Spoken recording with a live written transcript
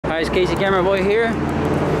Hi, it's Casey Camera Boy here,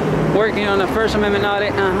 working on the First Amendment audit.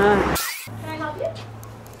 Can I help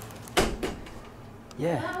you?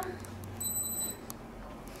 Yeah.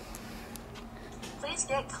 Please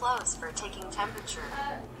get close for taking temperature.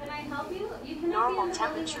 Can I help you? You can Normal be in the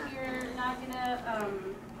building temperature. if you're not gonna,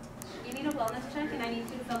 you need a wellness check and I need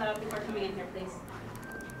you to fill that out before coming in here, please.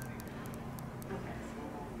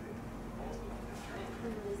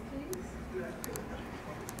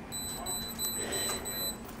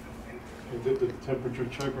 You did the temperature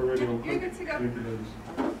check already? You're good to go.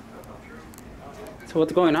 So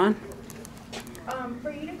what's going on?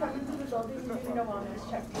 For you to come into the building, you need a wellness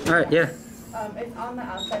check. All right, yeah. It's on the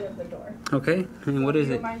outside of the door. Okay, and what is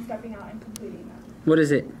Do you it? mind stepping out and completing that? What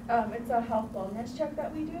is it? It's a health wellness check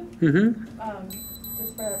that we do. Mm-hmm.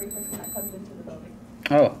 Just for every person that comes into the building.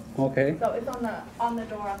 Oh, okay. So it's on the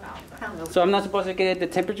door on the outside. So I'm not supposed to get the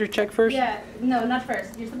temperature check first? Yeah, no, not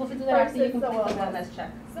first. You're supposed to do that First after you is the complete the wellness. wellness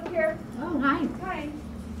check. So here. Oh, hi. Hi.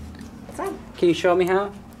 Can you show me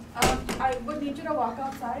how? I would need you to walk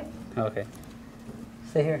outside. Okay.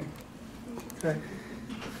 Stay here. Okay.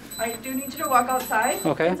 I do need you to walk outside.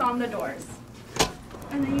 Okay. It's on the doors.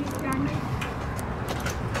 And then you scan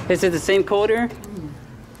it. Is it the same code here?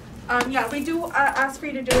 Yeah, we do ask for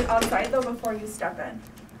you to do it outside though before you step in.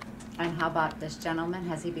 And how about this gentleman?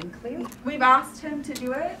 Has he been cleared? We've asked him to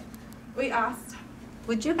do it. We asked.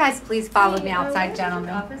 Would you guys please follow me outside, gentlemen?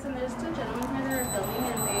 Office and there's two gentlemen here that are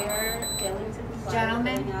filming and they are failing to comply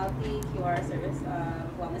Gentlemen. with filling out the QR service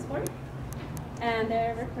wellness form. And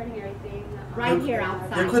they're recording everything. Right here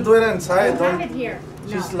outside. You could do it inside, Have don't it here.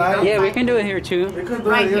 Just No. lie. Yeah, we can do it here too. You could do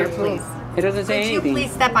Right it here, too. please. It doesn't say Could you anything.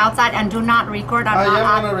 please step outside and do not record? I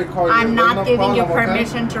am gonna record you. I'm There's not no giving you problem, okay?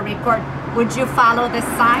 permission to record. Would you follow this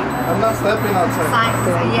sign? I'm not stepping outside.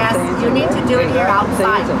 Sign. Yes, you need to do it here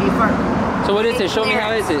outside before. So what is it? Show me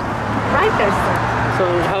how is it? Right there, sir. So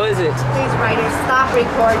how is it? Please, right here, stop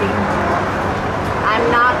recording. I'm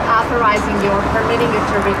not authorizing you or permitting you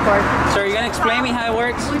to record. So are you gonna explain me how it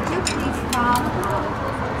works? Would you please come?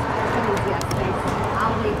 Yes, thanks.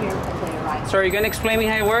 I'll be here today, right? So are you gonna explain me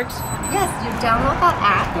how it works? Yes, you download that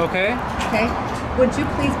app. Okay. Okay. Would you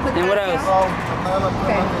please put And that what else? No, I'm not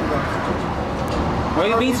Okay. Why are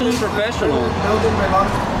you being so unprofessional? The building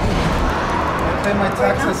belongs to me. I pay my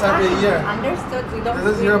taxes every year. Understood. We don't.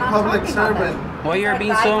 This is we're your not public talking about servant. that. Why you're These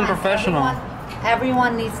being are so guidelines. unprofessional?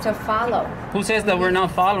 Everyone needs to follow. Who says that we're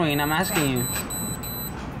not following? I'm asking you.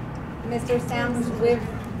 Mr. Sams,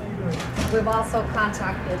 we've also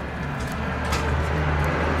contacted.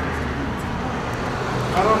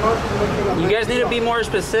 I don't know if you're looking at You my guys need to be email. more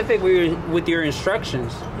specific with your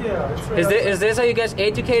instructions. Yeah, it's right Is this how you guys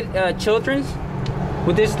educate children?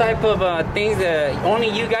 With this type of things that only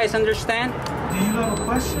you guys understand? Do you have a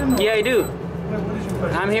question? Or Yeah, I do. what is your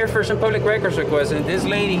question? I'm here for some public records requests, and this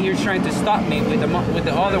lady here is trying to stop me with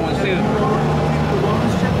the other ones too.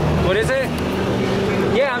 What is it?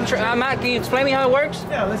 Yeah, I'm at. Can you explain me how it works?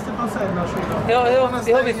 Yeah, let's step outside and I'll show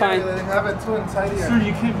you. He'll be fine. They have it too inside here. Sir,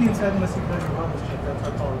 you can't be inside unless you put your wellness check. That's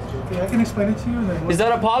our policy. Okay, I can explain it to you. And then Is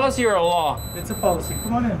that a policy or a law? It's a policy.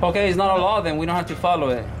 Come on in. Okay, it's not a law, then we don't have to follow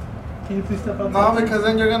it. Can you please step outside? No, because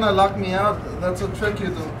then you're gonna lock me out. That's a trick you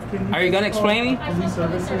do. Can Are you gonna please call explain me? Police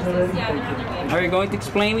services already? Yeah, they're on their way. Are you going to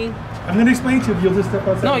explain me? I'm gonna explain to you. You'll just step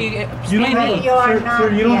outside. No, you You explain don't have me. You are sir, not-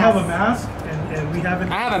 sir, you don't have a yes. mask, and we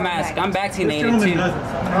haven't. I have a mask. I'm This vaccinated gentleman too. doesn't.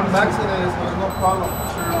 So I'm vaccinated, so there's no problem.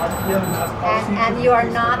 we have a mask policy. And you are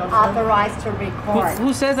Please not step outside. authorized to record.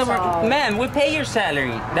 Who says that we're... So- Ma'am, we pay your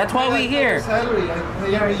salary. That's why we're here. Salary, I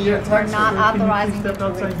pay every year We're taxes. not Sir, can you please authorizing you step to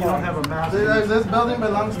outside? You don't have record. a mask. This building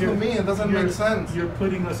belongs to me. It doesn't make sense. You're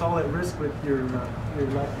putting us all at risk with your lack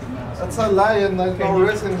of mask. That's a lie, and there's no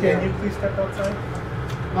risk in Can you here. please step outside?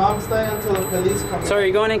 No, I'm staying until the police come. So are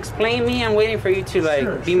you going to explain me? I'm waiting for you to like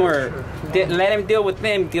Sure, be sure, more... sure. let him deal with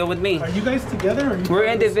them, deal with me. Are you guys together? Or are you We're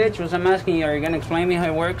part of this? individuals. I'm asking you, are you going to explain me how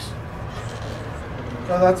it works?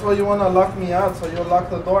 So that's why you want to lock me out, so you lock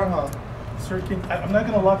the door, huh? Sir, I'm not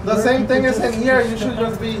going to lock The door. same thing You is in just- here. You should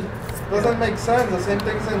just be. Doesn't make sense. The same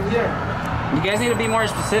thing's in here. You guys need to be more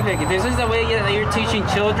specific. If this is the way that you're teaching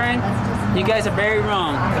children, you guys are very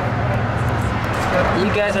wrong. You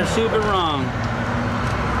guys are super wrong.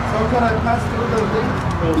 So can I pass through the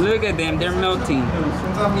thing? Look at them, they're melting.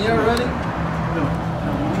 Since I'm here already? No,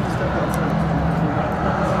 you need to step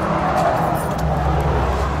outside.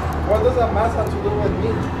 What does a mask have to do with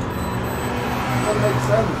me? Doesn't make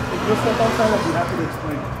sense. If you step outside, I'll be happy to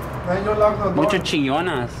explain. Then you lock the door. Mucho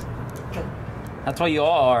chillonas. That's what you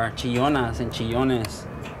all are, chillonas and chillones.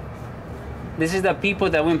 This is the people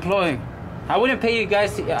that we employ. I wouldn't pay you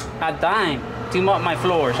guys a dime to mop my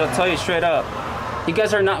floors. I'll tell you straight up. You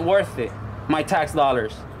guys are not worth it. My tax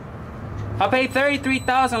dollars. I paid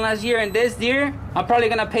 $33,000 last year, and this year I'm probably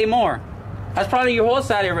gonna pay more. That's probably your whole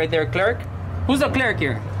salary right there, clerk. Who's the clerk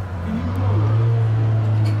here?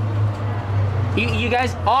 You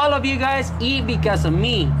guys, all of you guys eat because of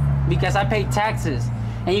me, because I pay taxes,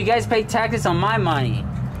 and you guys pay taxes on my money.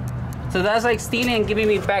 So that's like stealing and giving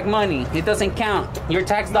me back money. It doesn't count. Your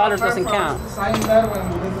tax dollars doesn't count. Sign that when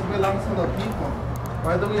this belongs to the people.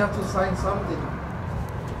 Why do we have to sign something?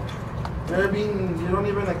 You don't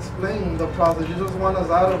even explain the process. You just want us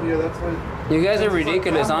out of here. That's why. You guys are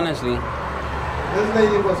ridiculous, honestly. This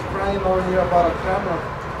lady was crying over here about a camera.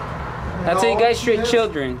 That's how you guys treat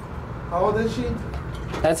children. How old is she?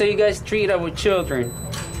 That's how you guys treat our children.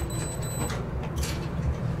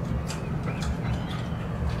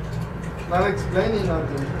 Not explaining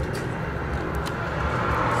nothing.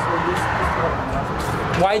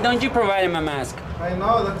 Why don't you provide him a mask? I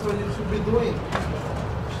know, that's what you should be doing.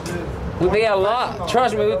 We pay a lot.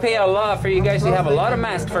 Trust me, we pay a lot for you guys to have a lot of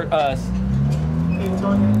masks for us.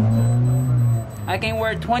 I can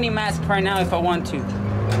wear 20 masks right now if I want to.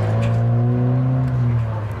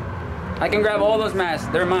 I can grab all those masks.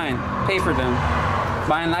 They're mine. Pay for them.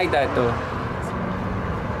 But I ain't like that though.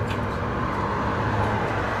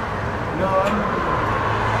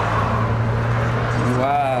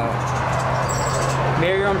 Wow.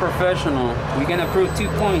 Very unprofessional. We're gonna prove 2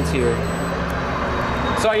 points here.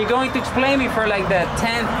 So are you going to explain me for like the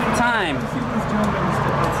 10th time?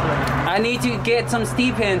 I need to get some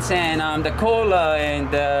stipends and the cola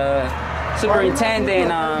and the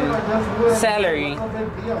superintendent salary.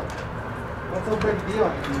 What's a big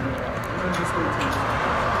deal?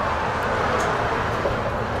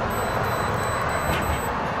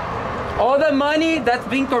 All the money that's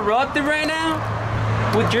being corrupted right now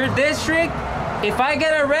with your district, if I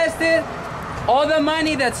get arrested, all the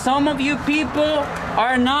money that some of you people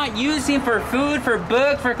are not using for food, for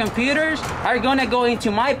books, for computers, are gonna go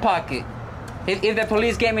into my pocket if the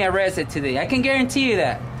police get me arrested today. I can guarantee you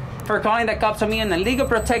that. For calling the cops on me an illegal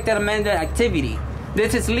protected amendment activity.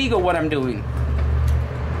 This is legal what I'm doing.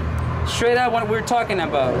 Straight up what we're talking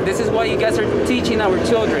about. This is what you guys are teaching our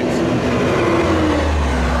children.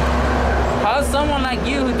 How's someone like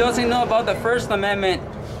you who doesn't know about the First Amendment,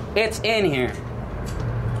 it's in here?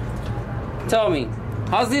 Tell me,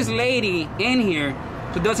 how's this lady in here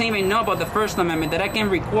who doesn't even know about the First Amendment that I can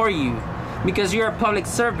record you because you're a public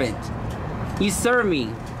servant? You serve me.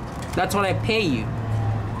 That's what I pay you.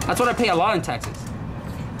 That's what I pay a lot in taxes.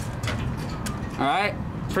 All right,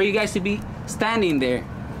 for you guys to be standing there.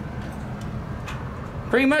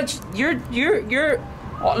 Pretty much, you're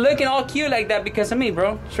looking all cute like that because of me,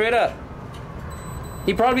 bro. Straight up.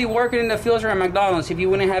 You'd probably be working in the fields or at McDonald's if you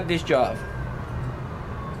wouldn't have this job.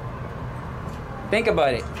 Think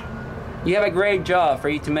about it. You have a great job for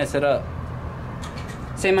you to mess it up.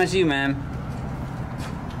 Same as you, man.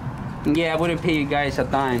 Yeah, I wouldn't pay you guys a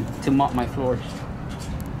dime to mop my floors.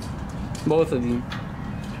 Both of you.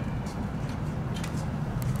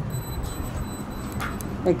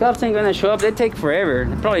 The cops ain't gonna show up. They take forever.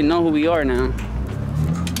 They probably know who we are now.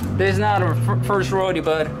 This is not our first rodeo,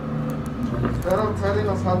 bud. Instead of telling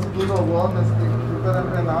us how to do the wellness thing, we better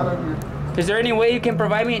get out of here. Is there any way you can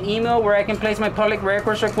provide me an email where I can place my public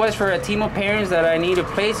records request for a team of parents that I need to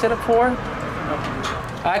place it up for?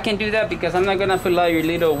 I can do that because I'm not gonna fill out your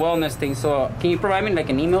little wellness thing. So can you provide me like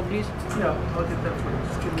an email, please? Yeah, I'll get that for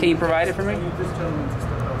you. Can you provide it for me? This gentleman to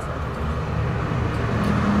step outside.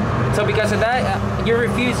 So because of that, you're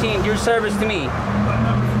refusing your service to me.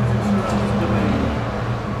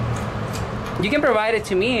 You can provide it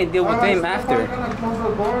to me and deal with him after. I'm gonna close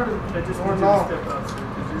the door. I just Or need you to no. step outside.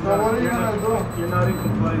 So what are you gonna do? You're not in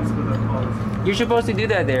compliance with our policy. You're supposed to do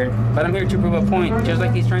that there, but I'm here to prove a point, just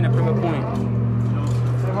like he's trying to prove a point.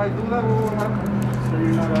 If I do that, what will happen? So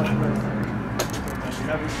you're not authorized. You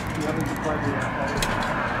haven't complied with our policy.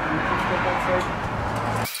 Can you please step outside?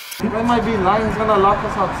 They might be lying. He's gonna lock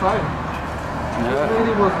us outside. This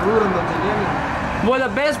lady was rude in the beginning. Well,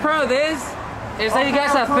 the best part of this is that you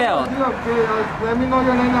guys have failed. Okay, let me know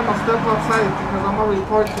your name. I'm gonna step outside because I'm gonna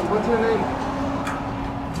report you. What's your name?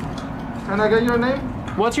 Can I get your name?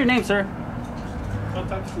 What's your name, sir? I'll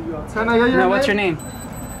talk to you outside. Can I get your name? No, what's your name?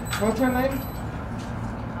 What's your name?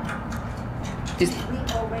 We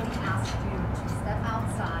already asked you to step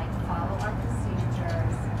outside, follow our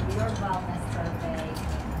procedures, do your wellness survey,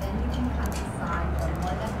 then you can come inside. We're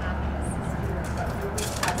more than happy to assist you with what you're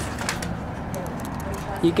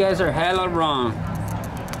requesting. You guys are hella wrong.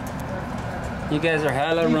 You guys are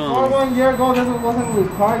hella Before wrong. 1 year ago, this wasn't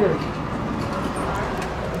required.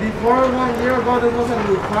 Before 1 year ago, this wasn't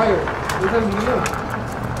required. This is new.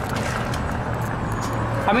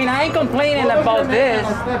 I mean, I ain't complaining What was about your name? this.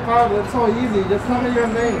 I'll step out. It's so easy. Just tell me your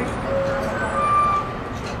name.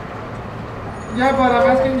 Yeah, but I'm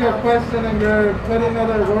asking you a question and you're putting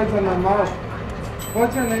other words in my mouth.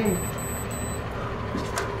 What's your name?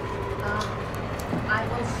 I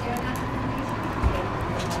will share that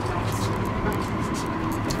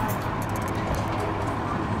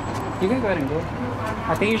You can go ahead and go.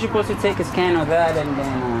 I think you're supposed to take a scan of that and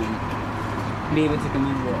then be able to come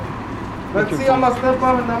in with Let's see, I'm gonna step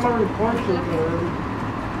out and I'm gonna report you.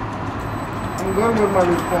 I'm good with my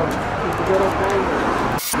report. Is that okay?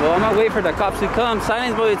 Well, I'm gonna wait for the cops to come.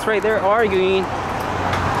 Silence bullets right there arguing.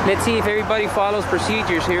 Let's see if everybody follows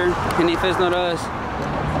procedures here and if it's not us.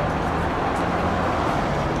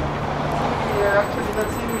 Yeah, actually,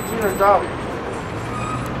 let's see if we do your job.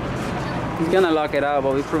 He's gonna lock it out,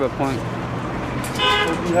 but we prove a point.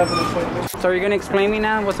 You have an appointment. So you're gonna explain me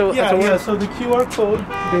now? What's the Yeah, so the QR code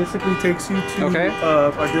basically takes you to Okay.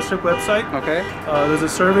 Our district website. Okay. There's a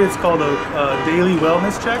survey, it's called a daily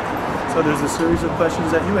wellness check. So there's a series of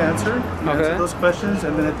questions that you answer. You answer those questions,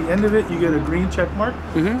 and then at the end of it, you get a green check mark.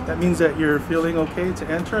 That means that you're feeling okay to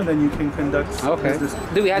enter, and then you can conduct business.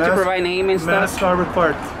 Do we have to provide name and stuff? Masks are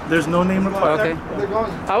required. There's no name required. Okay.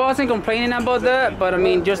 I wasn't complaining about that, but I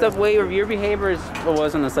mean, just the way of your behavior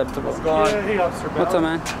wasn't acceptable. Yeah, hey, Officer Bell. What's up,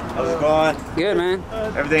 man? How's it going? Good, man.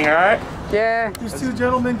 Everything all right? Yeah. These two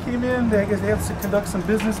gentlemen came in. I guess they had to conduct some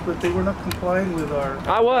business, but they were not complying with our.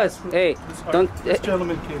 I was. Hey, don't. This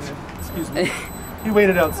gentleman came in. Excuse me. He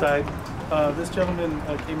waited outside. This gentleman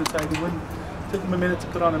came inside. He wouldn't. Took him a minute to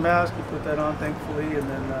put on a mask. He put that on, thankfully, and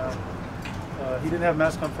then he didn't have a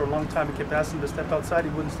mask on for a long time. He kept asking him to step outside.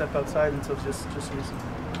 He wouldn't step outside until just recently.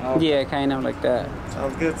 Yeah, kind of like that.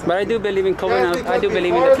 Sounds good. But I do believe in COVID. Yes, I do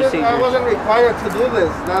believe in the before this, procedure. I wasn't required to do this.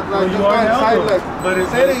 Not like you just are go now, inside though. like But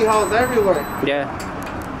it's- city halls everywhere. Yeah.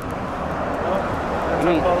 That's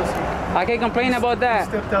our policy. I can complain about He that.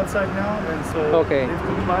 stepped outside now, and so Okay. they've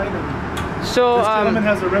complied. And So, this gentleman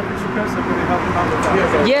has a records request. I'm going to help him out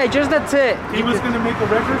with that. yeah, just that's it. He was going to make a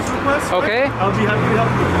records request. right? Okay. I'll be happy to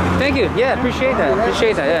help you. Thank you. Yeah, appreciate that.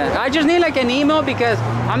 Appreciate that. Yeah. I just need like an email because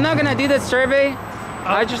I'm not gonna do the survey.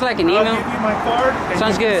 I just like an I'll email. give you my card. And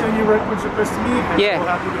Sounds you can good. Send your records request to me. And we'll Yeah,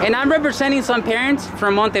 happy to and help I'm you. representing some parents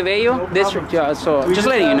from Montebello No district. problem. Yeah, so We just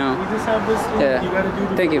letting you have- know. We just have this thing Yeah. you got to do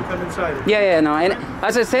before Thank you. come inside. Yeah, no, and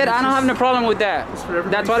as I said, I don't have no problem with that. It's for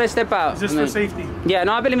everybody's- That's why I step out. It's just I mean, for safety. Yeah,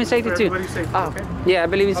 no, I believe in safety For too. everybody's safety, Oh, okay? yeah, I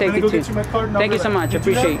believe in I'm gonna safety go too. get you my card and I'll Thank you go so back. much. Did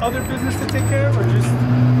you Appreciate. have other business to take care of, or just? Did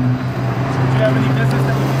you have any business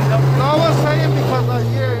that you needed help with? No, I was saying because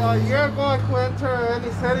a year ago I could enter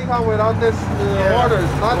any setting hall without this orders.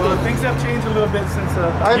 Well, Nothing. things have changed a little bit since.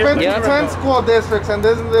 I've been to Yeah. 10 school districts and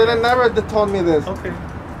they never told me this. Okay.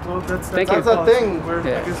 Well, that's Thank our you. That's a policy. thing. We're,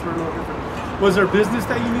 Yeah. I guess we're a little different. Was there business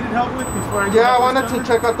that you needed help with before I? Yeah, I wanted to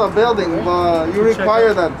check out the building, but you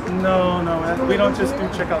require that. No, we don't just do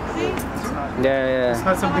check out the building. It's not. Yeah, It's yeah.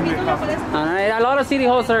 not something we accomplish. A lot of city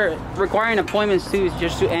halls are requiring appointments too,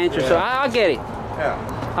 just to answer. So I'll get it. Yeah.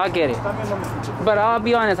 I'll get it. But I'll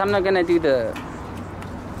be honest, I'm not gonna do the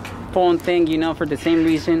phone thing, you know, for the same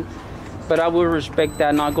reason. But I will respect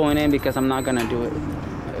that not going in because I'm not gonna do it.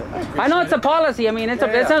 I know it's a policy. I mean, it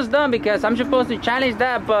sounds dumb because I'm supposed to challenge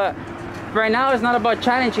that, but right now it's not about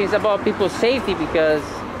challenging. It's about people's safety because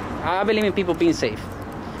I believe in people being safe.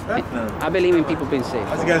 I believe in people being safe.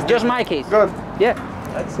 How's you guys Just doing? my case. Good. Yeah.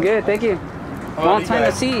 Good. Thank you. How Long you time to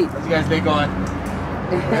guys? see. How's you guys day going?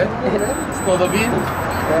 Good? ¿Todo bien?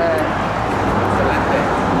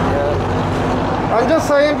 I'm just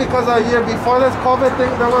saying because a year before this COVID thing,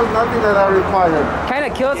 there was nothing that I required. Kind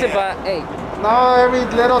of kills it, but hey. Now every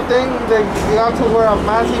little thing, you have to wear a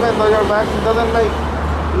mask even though you're vaccinated. Doesn't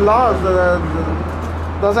make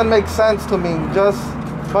laws. Doesn't make sense to me.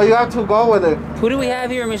 But you have to go with it. Who do we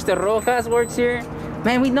have here? Mr. Rojas works here.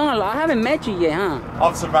 Man, we know a lot. I haven't met you yet, huh?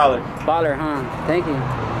 Officer Ballard. Baller, huh? Thank you.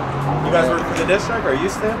 You guys work for the district or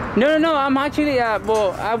used to? No. I'm actually,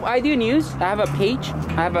 I do news. I have a page.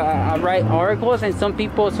 I write articles, and some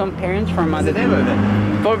parents from What's the name of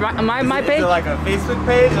it? For my Is page. it like a Facebook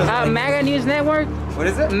page? Or is it like- MAGA News Network. What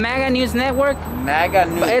is it? MAGA News Network. MAGA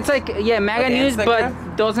News. It's like MAGA Like News, Instagram?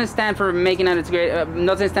 but doesn't stand for making audits great.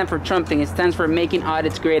 Doesn't stand for Trump thing. It stands for making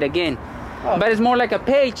audits great again. Oh. But it's more like a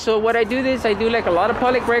page. So what I do I do like a lot of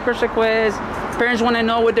public records requests. Parents want to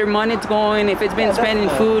know where their money's going, if it's been spent in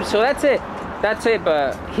food. So that's it. That's it.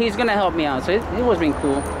 But he's gonna help me out. So it was been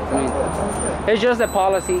cool. I mean, it's just a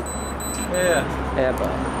policy. Yeah. Yeah, but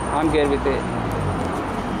I'm good with it.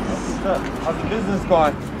 How's the business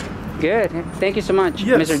going? Good. Thank you so much,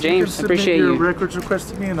 Yes, Mr. James. you Appreciate your you. records request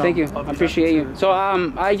to me, and Thank you. I'll be I appreciate happy you. to- So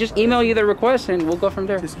I just email you the request and we'll go from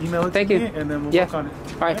there. Just email it Thank to you. me, and then we'll Yeah. work on it.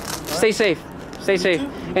 All right. Stay safe. Stay safe.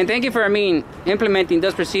 And thank you for implementing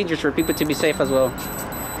those procedures for people to be safe as well.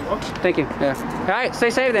 Thank you. Yeah. All right. Stay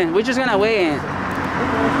safe then. We're just gonna weigh in.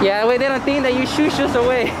 Yeah. Wait. They don't think that you shoot us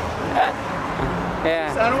away.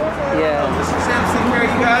 Yeah. Yeah. Mr. Sampson here,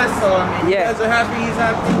 you guys. So I mean, Yeah. you guys are happy. He's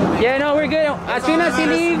happy. Yeah. No, we're good. As soon as he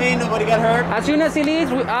leaves. Me, nobody got hurt. As soon as he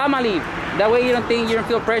leaves, I'ma leave. That way you don't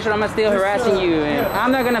feel pressure. I'm still harassing you, and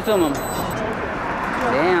I'm not gonna film him.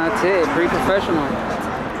 Damn, that's it. Pretty professional.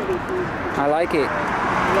 I like it.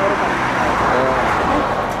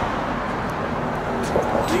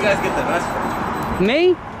 You guys get the best from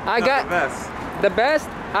Me? I Not got the best. the best.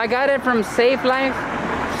 I got it from Safe Life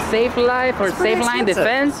or Safe Line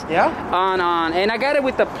Defense. Yeah. And I got it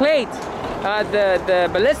with the plate, the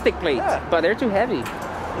ballistic plates, Yeah. but they're too heavy.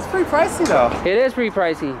 It's pretty pricey though. It is pretty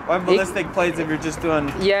pricey. Why ballistic plates if you're just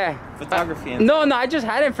doing Yeah. photography? And No, I just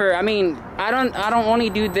had it for. I mean, I don't only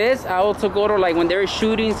do this. I also go to like when there's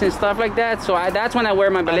shootings and stuff like that. So that's when I wear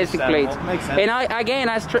my ballistic plates. Understandable. Makes sense. And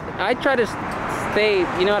I try to stay,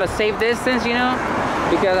 at a safe distance,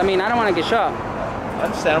 because I mean I don't want to get shot,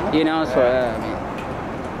 Understandable. So I mean,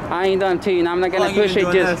 I ain't done too. I'm not How gonna long you push been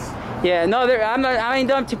it doing just. this? Yeah, no, I ain't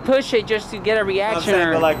done to push it just to get a I'm reaction. saying,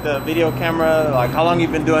 Or, but like the video camera, like how long you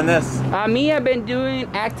been doing this? me, I've been doing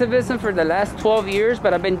activism for the last 12 years,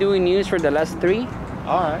 but I've been doing news for the last 3.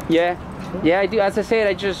 All right. Yeah, I do. As I said,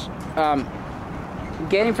 I just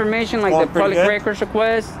get information like Well, the public pretty good. records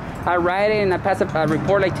request. I write it and I pass a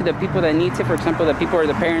report like to the people that need it. For example, the people or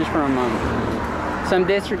the parents from some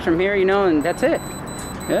districts from here, and that's it.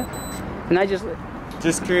 Yeah, and I just.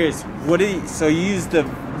 Just curious, so you use the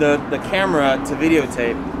camera to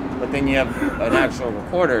videotape, but then you have an actual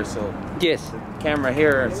recorder, so Yes. camera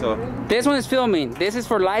here, so This one is filming. This is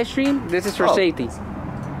for live stream. This is for Oh. safety.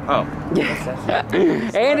 oh.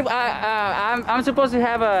 And I'm supposed to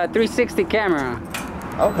have a 360 camera,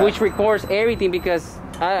 Okay. which records everything because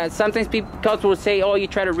sometimes people will say, "Oh, you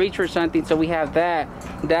try to reach for something," so we have that.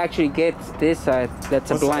 That actually gets this side. That's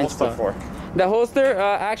What's a blind the holster spot. for? The holster,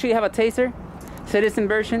 I actually have a taser, citizen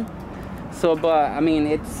version. So, but I mean,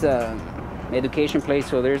 it's education place,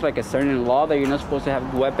 so there's like a certain law that you're not supposed to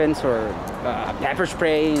have weapons or pepper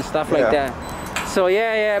spray and stuff like Yeah. that. So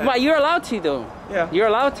yeah, but you're allowed to though. Yeah. You're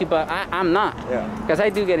allowed to, but I'm not. Yeah. Because I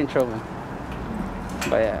do get in trouble.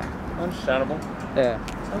 But yeah, Understandable. yeah.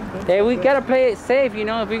 Hey, we gotta play it safe,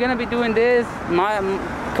 If we're gonna be doing this, my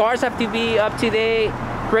cars have to be up to date,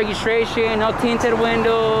 registration, no tinted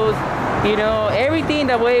windows, everything.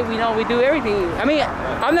 That way, we do everything. I mean,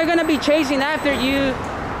 I'm not gonna be chasing after you,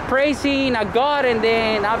 praising a God, and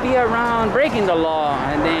then I'll be around breaking the law,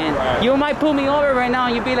 and then Right. you might pull me over right now,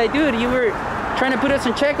 and you'd be like, dude, you were trying to put us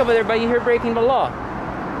in check over there, but you're here breaking the law.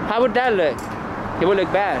 How would that look? It would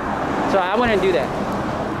look bad. So I wouldn't do that.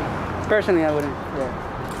 Personally, I wouldn't.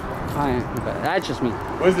 Yeah. But that's just me.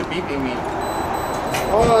 What does the beeping mean?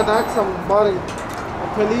 Oh, that's somebody.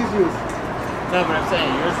 Police use. No, but I'm saying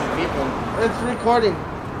yours is beeping. It's recording.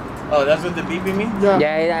 Oh, that's what the beeping means? Yeah.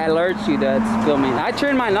 Yeah, it alerts you that it's filming. I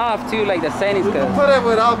turn mine off too, like the settings, You can cause put it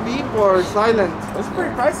without beep or silent. It's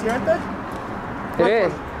pretty pricey, aren't they? it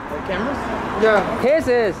is. The cameras? Yeah. His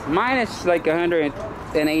is. Mine is like $180,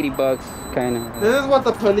 kind of. This is what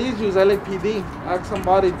the police use, LAPD. Ask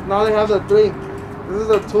somebody. Now they have the 3. This is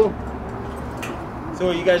the 2.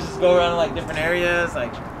 So you guys just go around like different areas,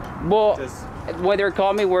 like Well, just. whether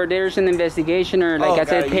call me where there's an investigation or like Oh, I said,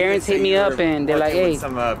 got it. You parents could hit say me you up were and they're like, working hey, with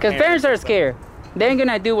some, because parents are scared. They ain't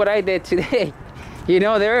gonna do what I did today.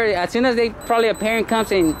 They're as soon as probably a parent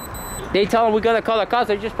comes and they tell them we gotta call the cops,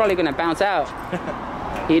 they're just probably gonna bounce out.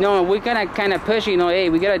 And we're gonna kind of push, hey,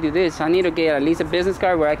 we gotta do this. I need to get at least a business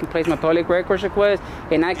card where I can place my public records request,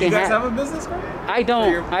 and I Do can you guys have a business card? I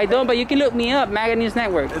don't, but you can look me up, MAGA News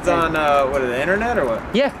Network. It's on what, the internet or what?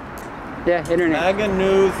 Yeah, internet. MAGA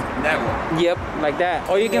News Network. Yep, like that.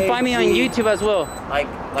 Or you can find me on MAG. YouTube as well. Like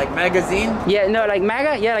magazine? Yeah, no, like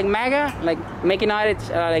MAGA. Yeah, like MAGA, like making audits,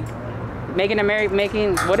 like making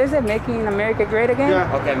America, what is it? Making America great again?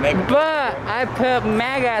 Yeah. Okay, But I put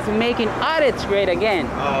MAGA as making audits great again.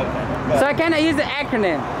 Oh, okay. So I kind of use the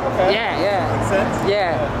acronym. Okay. Yeah. Makes sense.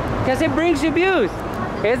 Yeah, because it brings you views.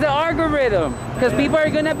 It's the algorithm. Because people are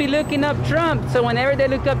gonna be looking up Trump. So whenever they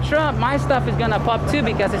look up Trump, my stuff is gonna pop too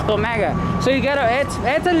because it's called MAGA. So you gotta.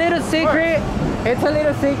 It's a little secret. It's a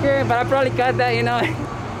little secret, but I probably got that,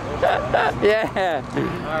 Yeah.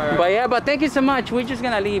 But thank you so much. We're just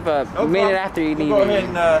gonna leave a No minute problem. after you We'll leave. go ahead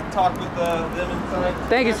and talk with them inside.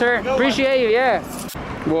 Thank you, sir. Go on. Appreciate you. Yeah.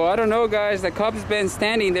 Well, I don't know, guys. The cop's been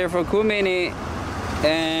standing there for a cool minute,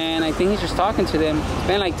 and I think he's just talking to them. It's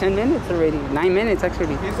been like 10 minutes already. 9 minutes,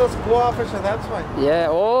 actually. He's a school officer, that's why. Yeah.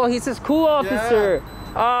 Oh, he's a school officer.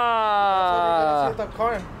 Ah. That's why the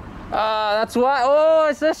car. That's why.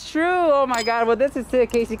 Oh, that's true. Oh my God. Well, this is the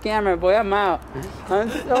Casey camera, boy. I'm out.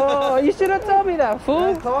 Oh, you should have told me that, fool.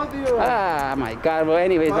 I told you. Ah, my God. Well,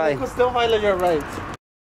 anyways, But bye. you could still violate your rights.